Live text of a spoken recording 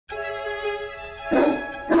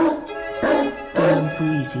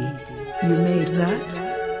Breezy, you made that?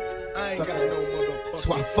 I ain't got no motherfucker.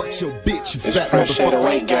 So I fucked your bitch, you It's fat fresh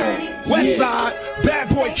motherfucker. gang. West side, bad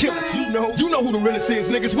boy killers. You know who the realest is,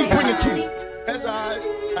 niggas. We bring it to you. That's alright.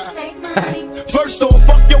 First off,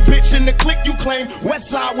 fuck your bitch in the clique you claim. West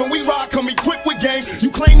side, when we ride, come equipped with game. You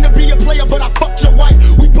claim to be a player, but I fucked your wife.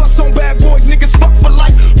 We bust on bad boys, niggas fuck for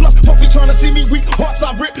life. Plus, Puffy tryna see me weak, hearts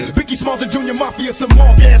I rip. Biggie Smalls and Junior Mafia, some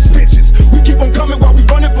mark ass bitches. We keep on coming while we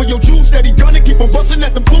running for your jewels. Steady gunning, keep on busting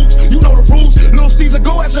at them fools. You know the rules. Lil' Caesar,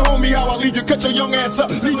 go ask your homie how I leave you. Cut your young ass up,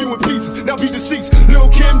 leave you in pieces. Now be deceased. Lil'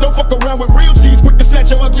 Kim, don't fuck around with real G's. Quick to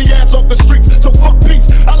snatch your ugly ass off the streets. So fuck peace.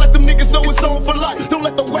 I let them niggas know it's on for life. Don't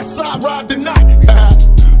let the West Side ride the night.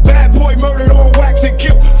 Bad boy murdered on wax and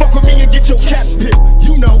kill. Fuck with me and get your cats pipped.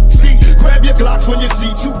 You know, see, grab your Glocks when you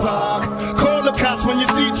see Tupac. Call the cops when you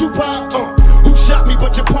see Tupac. Who shot me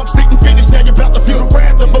but your pumps didn't finish. Now you're about to feel the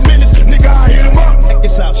wrath of a menace. Nigga, I hit him up. Check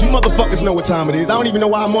this out, you motherfuckers know what time it is. I don't even know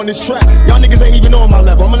why I'm on this track. Y'all niggas ain't even on my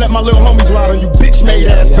level. I'ma let my little homies ride on you bitch made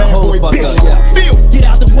ass bad boy bitch. Feel. Get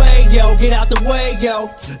out the way, yo, get out the way, yo.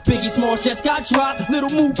 Biggie Smalls just got dropped. Little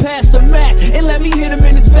move past the Mac and let me hit him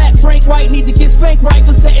in his back. Frank White need to get spanked right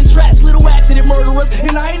for setting traps. Little accident murderers,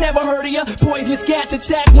 and I ain't never heard of ya. Poisonous cats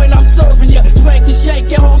attack when I'm serving ya. Spank and shake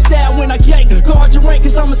your whole style when I yank. Guard your rank,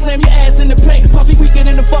 cause I'ma slam your ass in the paint. Puffy weaker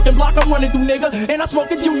than the fucking block I'm running through, nigga. And I'm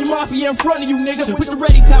smoking Junior Mafia in front of you, nigga. With the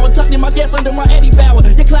ready power, tucked in my gas under my Eddie Bauer.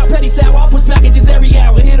 Your clout petty sour, I'll push packages every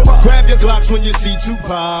hour. Hit 'em up. Grab your Glocks when you see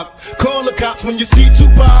Tupac. Call the cops when you see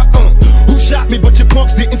Tupac. Who shot me but your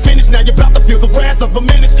punks didn't finish. Now you're about to feel the wrath of a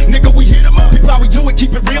menace. Nigga, we hit 'em up. People, how we do it,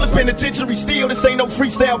 keep it real. It's penitentiary steel. This ain't no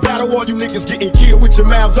freestyle battle. All you niggas getting killed with your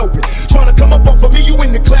mouths open. Tryna come up off of me, you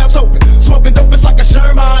in the clouds open. Smoking dope, it's like a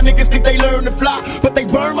Sherman. Niggas think they learn to fly, but they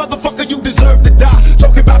burn, motherfucker, you deserve to die.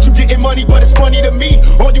 Talking about you getting money, but it's funny to me.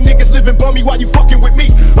 All you niggas living bummy while you fucking with me.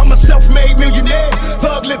 I'm a self-made millionaire.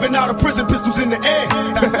 Thug living out of prison, pistols in the air.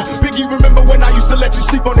 Biggie, remember when I used to let you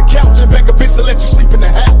sleep on the couch and beg a bitch to let you sleep in the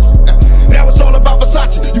house? Now it's all about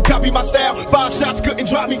Versace. You copy my style. 5 shots couldn't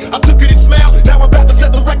drop me. I took it and smiled. Now I'm about to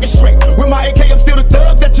set the record straight. With my AK, I'm still the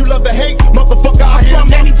thug that you love to hate. Motherfucker, I hear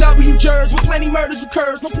From any W jurors with plenty murders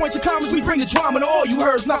occurs. No points or commas, we bring the drama to all you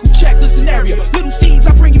heard. Knuckle check the scenario. Little C's,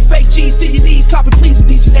 I bring you fake G's to your knees. Copy please in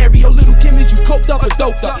these scenario. Little Kim, is you coked up or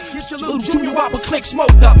doped up? Get your little Junior Whopper click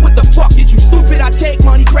smoked up. What the fuck did you stupid? I take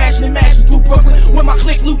money crashing and mashing through Brooklyn. With my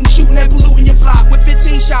click looting, shooting and polluting your block. With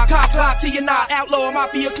 15 shot, cock lock to your knot. Outlaw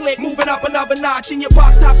mafia click, moving up another notch. In your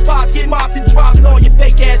box top spots, get mopped and dropped. And all your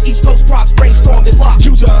fake ass East Coast props, brainstormed and locked.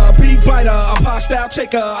 Use a beat biter, a pop style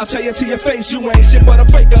taker. I'll tell you to your face, you ain't shit but a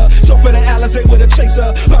faker. So for the Alizé with a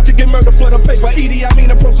chaser, about to get murdered for the paper. Edie, I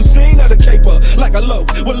mean approach the scene of the caper like a loaf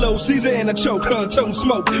with Lil Caesar in a choke, tone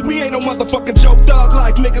smoke. We ain't no motherfucking joke, thug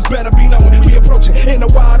life niggas better be knowing. We approaching in a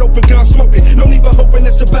wide open gun smoking. No need for hoping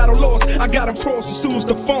it's a battle lost. I got him crossed as soon as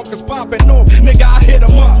the funk is popping off. Nigga, I hit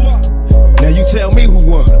him up. Now you tell me who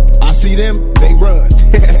won. I see them, they run.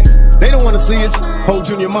 They don't wanna see us. Whole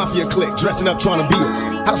Junior Mafia clique dressing up trying to beat us.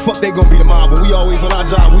 How the fuck they gonna be the mob when we always on our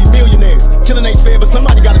job? We millionaires. Killing ain't fair, but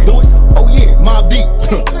somebody gotta do it. Oh yeah, Mob Deep.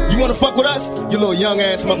 You wanna fuck with us? You little young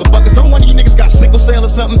ass motherfuckers. Don't one of you niggas got sickle cell or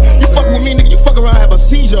something? You fuck with me, nigga, you fuck around, have a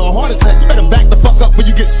seizure or a heart attack. You better back the fuck up before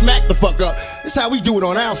you get smacked the fuck up. This how we do it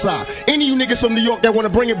on our side. Any of you niggas from New York that wanna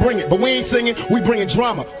bring it, bring it. But we ain't singing, we bringing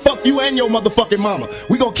drama. Fuck you and your motherfucking mama.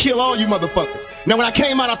 We gonna kill all you motherfuckers. Now when I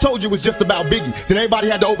came out, I told you it was just about Biggie. Then everybody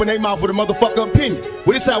had to open their mouth with a motherfucker opinion.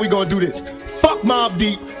 Well, this how we gonna do this. Fuck Mob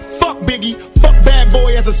Deep, fuck Biggie, fuck Bad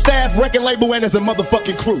Boy as a staff, record label, and as a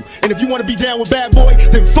motherfucking crew. And if you wanna be down with Bad Boy,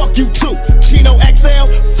 then fuck you too. Chino XL,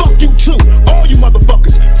 fuck you too. All you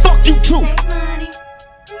motherfuckers, fuck you too.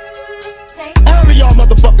 All of y'all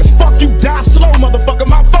motherfuckers, fuck you, die slow, motherfucker.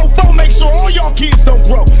 My fofo make sure all y'all kids don't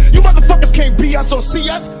grow. You motherfuckers can't be us or see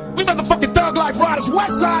us. We motherfucking thug life riders,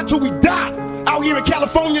 West Side till we die. Out here in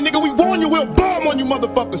California, nigga, we warn you, we'll bomb on you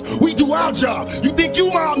motherfuckers. We do our job. You think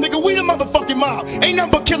you mob, nigga, we the motherfucking mob. Ain't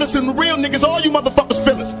nothing but killers and the real niggas, all you motherfuckers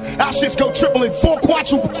feel us. Our shits go triple and 4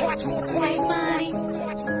 quadruple.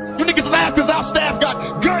 You niggas laugh cause our staff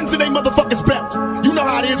got guns in they motherfuckers belt. You know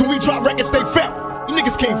how it is when we drop records, they felt. You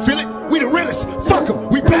niggas can't feel it, we the realest. Fuck them,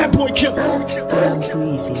 we bad boy killer.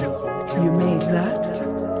 Breezy, you made that?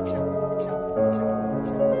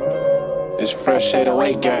 It's fresh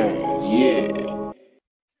 808 gang, yeah.